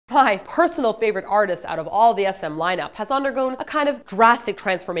My personal favorite artist out of all the SM lineup has undergone a kind of drastic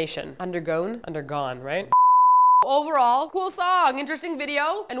transformation. Undergone, right? Overall, cool song, interesting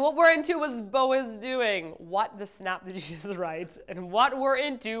video, and what we're into was BoA's doing. What the snap did you just write? And what we're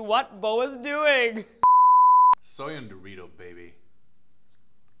into, what BoA's doing. Soy and Dorito, baby.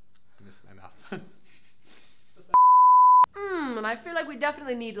 I missed my mouth. And I feel like we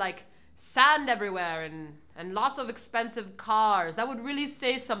definitely need like sand everywhere and lots of expensive cars. That would really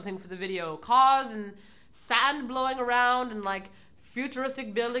say something for the video. Cars and sand blowing around and like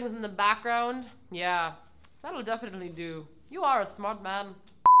futuristic buildings in the background. Yeah, that'll definitely do. You are a smart man.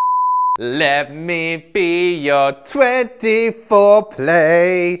 Let me be your 24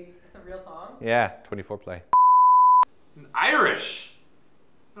 play. That's a real song? Yeah, 24 play. Irish.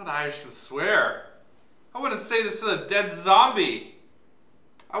 I'm not Irish to swear. I wouldn't say this to a dead zombie.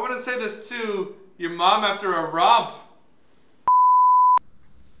 I wouldn't say this to your mom after a romp.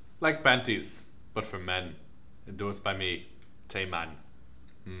 Like panties, but for men. Endorsed by me, Tayman.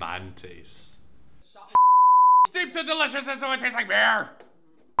 Mantes. Steep to deliciousness so it tastes like beer.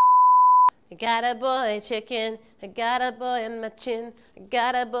 I got a boy chicken, I got a boy on my chin. I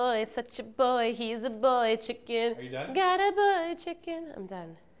got a boy, such a boy, he's a boy chicken. Are you done? Got a boy chicken. I'm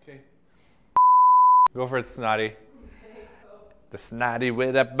done. Okay. Go for it, Snotty. The snotty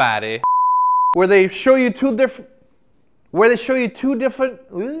with a body. Where they show you two different. Different.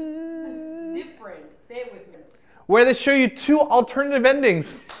 Say it with me. Where they show you two alternative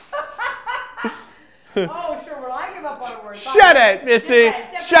endings. Oh, sure. Well, I give up on a word. Shut it, Missy.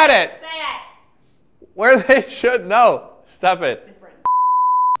 Different. Shut it. Say it. Where they should. No. Stop it. Different.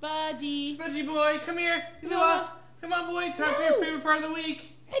 Budgie. Spudgy boy, come here. No. Come on, boy. Time for your favorite part of the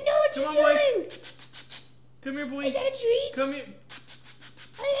week. I know what Come you're on, boy. doing. Come here, boy. Is that a treat? Come here.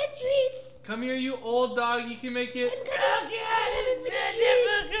 I had treats. Come here, you old dog. You can make it. Oh, God, it's so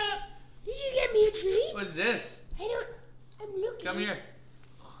difficult. Did you get me a treat? What's this? I'm looking. Come here.